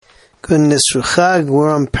Nisru Chag. We're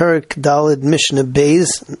on Perek Daled Mishnah Beis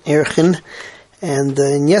Erchin, and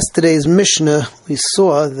in yesterday's Mishnah we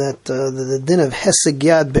saw that the din of Heseg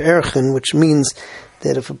Yad Be'erchin, which means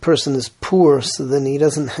that if a person is poor, so then he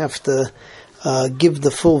doesn't have to give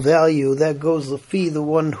the full value. That goes lefi the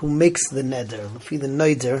one who makes the neder, lefi the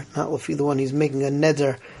neder, not lefi the one he's making a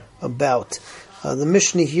neder about. The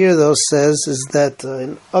Mishnah here, though, says is that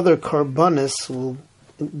in other karbanis, we'll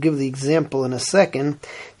give the example in a second,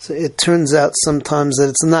 so it turns out sometimes that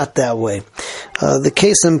it's not that way. The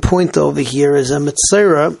case in point over here is a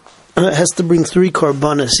Mitzera has to bring three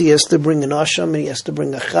karbanis. He has to bring an asham, and he has to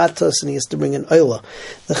bring a chatas, and he has to bring an oila.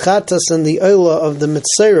 The chatas and the oila of the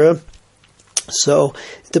Mitzera, so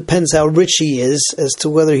it depends how rich he is as to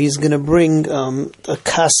whether he's going to bring a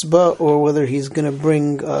kasba or whether he's going to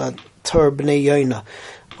bring tar b'nei yoina,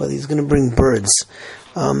 whether he's going to bring birds.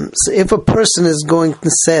 So if a person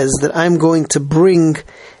says that I'm going to bring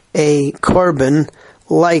a carbon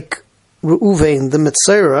like Reuven the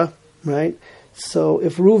Mitzera, right? So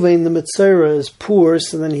if Reuven the Mitzera is poor,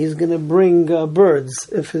 so then he's going to bring birds.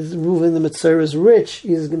 If Reuven the Mitzera is rich,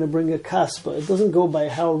 he's going to bring a kaspa. It doesn't go by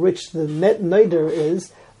how rich the net neder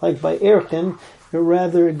is, like by Erchin, but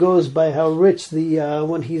rather it goes by how rich the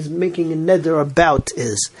when he's making a neder about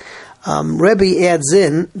is. Rebbe adds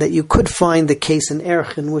in that you could find the case in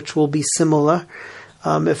Erchin which will be similar.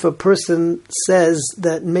 If a person says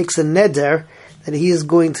that makes a neder that he is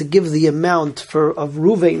going to give the amount of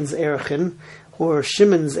Reuven's Erchin or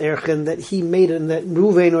Shimon's Erchin that he made, and that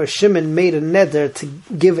Reuven or Shimon made a neder to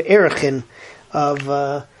give Erchin of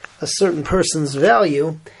a certain person's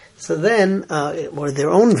value, so then, or their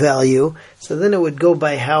own value, so then it would go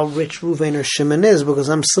by how rich Reuven or Shimon is, because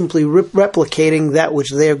I'm simply replicating that which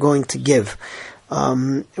they're going to give.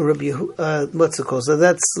 What's it called? So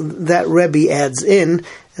that Rebbe adds in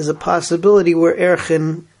as a possibility where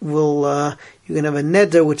Erchin will, you can have a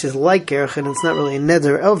neder which is like Erchin. It's not really a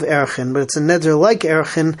neder of Erchin, but it's a neder like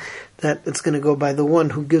Erchin that it's going to go by the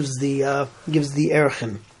one who gives the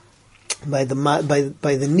Erchin, by the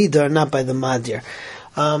nidar, not by the madir.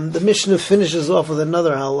 The Mishnah finishes off with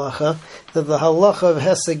another halacha, that the halacha of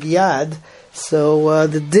Heseg Yad. So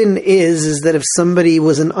the din is that if somebody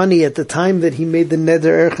was an ani at the time that he made the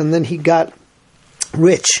neder erch and then he got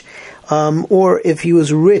rich, or if he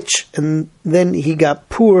was rich and then he got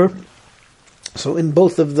poor, so in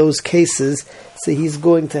both of those cases, so he's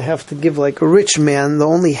going to have to give like a rich man. The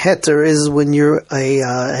only heter is when you're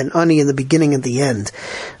an ani in the beginning and the end.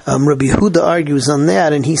 Rabbi Yehuda argues on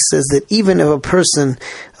that, and he says that even if a person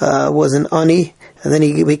was an ani and then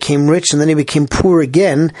he became rich and then he became poor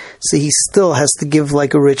again, so he still has to give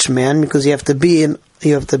like a rich man, because you have to be an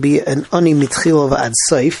ani mitchil of ad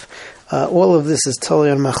seif. All of this is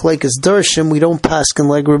totally on machlekes darshim. We don't paskin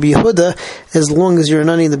like Rabbi Yehuda as long as you're an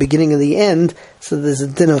ani in the beginning and the end. So there's a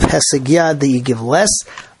din of heseg yad that you give less.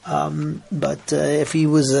 But if he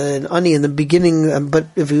was an ani in the beginning, but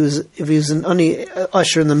if he was an ani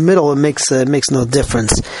usher in the middle, it makes no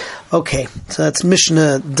difference. Okay, so that's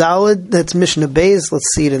Mishnah Daled. That's Mishnah Beis.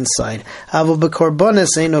 Let's see it inside. Avo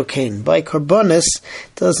b'karbanis ain't okain. By karbanis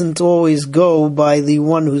doesn't always go by the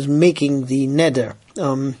one who's making the neder.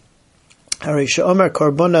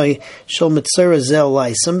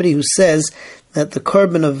 Somebody who says that the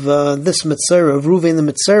carbon of this Mitzera, of Reuven the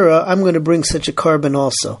Mitzera, I'm going to bring such a carbon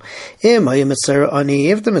also. If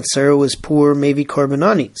the Mitzera was poor, maybe carbon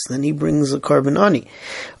ani, so then he brings a carbon ani.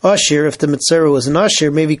 Asher, if the Mitzera was an Asher,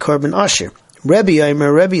 maybe carbon Asher.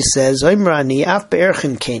 Rebbe says, you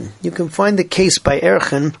can find the case by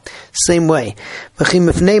Erchin, same way.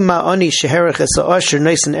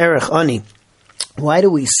 Why do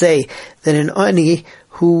we say that an ani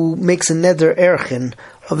who makes a neder erchin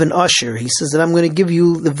of an usher, he says that I'm going to give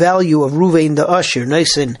you the value of Reuven the usher,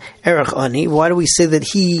 nice and erech ani? Why do we say that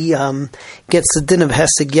he gets the din of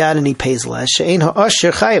heseg yad and he pays less? She'ein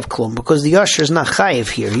ha'usher chayev klum, because the usher is not chayev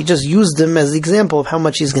here. He just used him as the example of how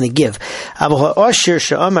much he's going to give. But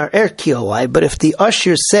if the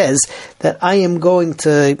usher says that I am going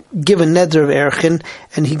to give a neder of erchin,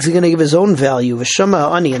 and he's going to give his own value,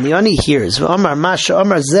 v'shama ani, and the ani hears what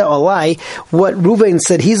Reuven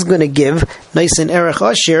said he's going to give, nice and erech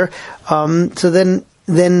usher. So then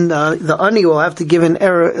the ani will have to give an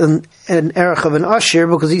erech of an usher,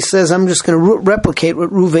 because he says I'm just going to replicate what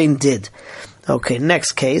Reuven did. Okay,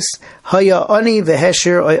 next case. Haya ani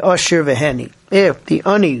v'hesher or usher v'heni. If the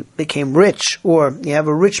ani became rich, or you have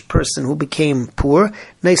a rich person who became poor,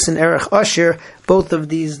 nice and erech usher, both of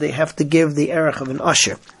these they have to give the erech of an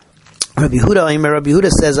usher. Rabbi Yehuda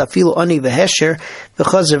says, "Afilu ani v'hesher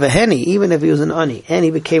v'chazer v'heni." Even if he was an ani and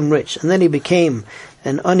he became rich, and then he became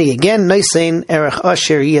an ani again, noisein erech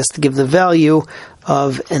asher, he has to give the value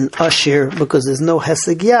of an asher because there's no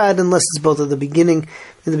heseg yad unless it's both at the beginning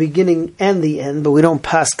and the end. But we don't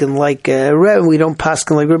paskin like Rabbi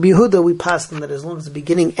Yehuda. We paskin that as long as the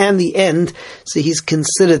beginning and the end, so he's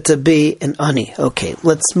considered to be an ani. Okay,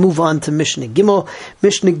 let's move on to Mishnah Gimel.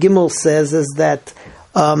 Mishnah Gimel says is that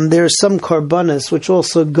there are some karbanas which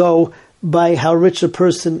also go by how rich a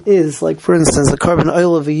person is. Like, for instance, the carbon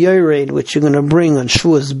oil of a yored, which you're going to bring on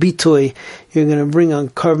Shuas Bitoy, you're going to bring on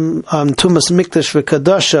Tumas Mikdash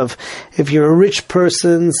v'Kadashav. If you're a rich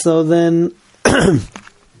person, so then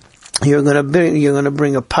you're going to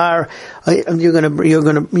bring a par. You're going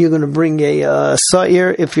to bring a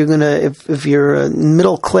sa'ir. If you're a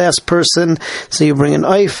middle class person, so you bring an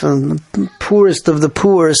eif, and poorest of the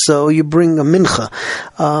poor, so you bring a mincha.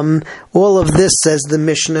 All of this, says the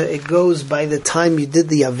Mishnah, it goes by the time you did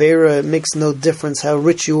the avera. It makes no difference how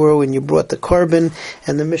rich you were when you brought the carbon.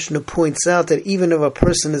 And the Mishnah points out that even if a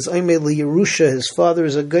person is Oimei Yerusha, his father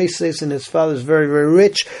is a Geises and his father is very, very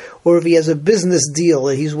rich, or if he has a business deal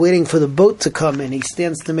and he's waiting for the boat to come in, he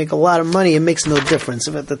stands to make a lot of money, it makes no difference.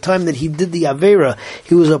 If at the time that he did the avera,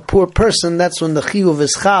 he was a poor person, that's when the chiyuv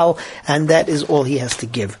is chal, and that is all he has to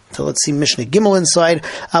give. So let's see Mishnah Gimel inside.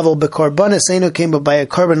 Aval bekarbanis eino came, but by a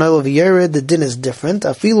carbon oil of yered, the din is different.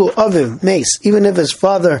 Afilu aviv mace, even if his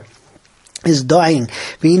father is dying,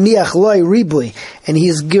 and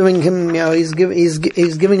he's giving him, he's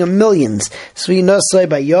giving him millions.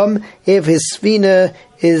 If his svina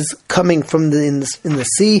is coming from in the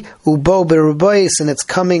sea, ubo berubais, and it's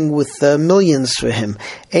coming with millions for him.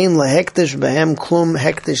 Ein lahektish behem klum,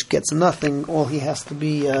 hektish gets nothing. All he has to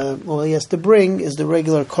bring is the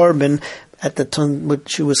regular carbon at the time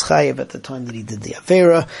which he was chayiv at the time that he did the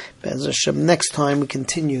avera. Be'ez Hashem, next time we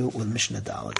continue with Mishnah Dalet.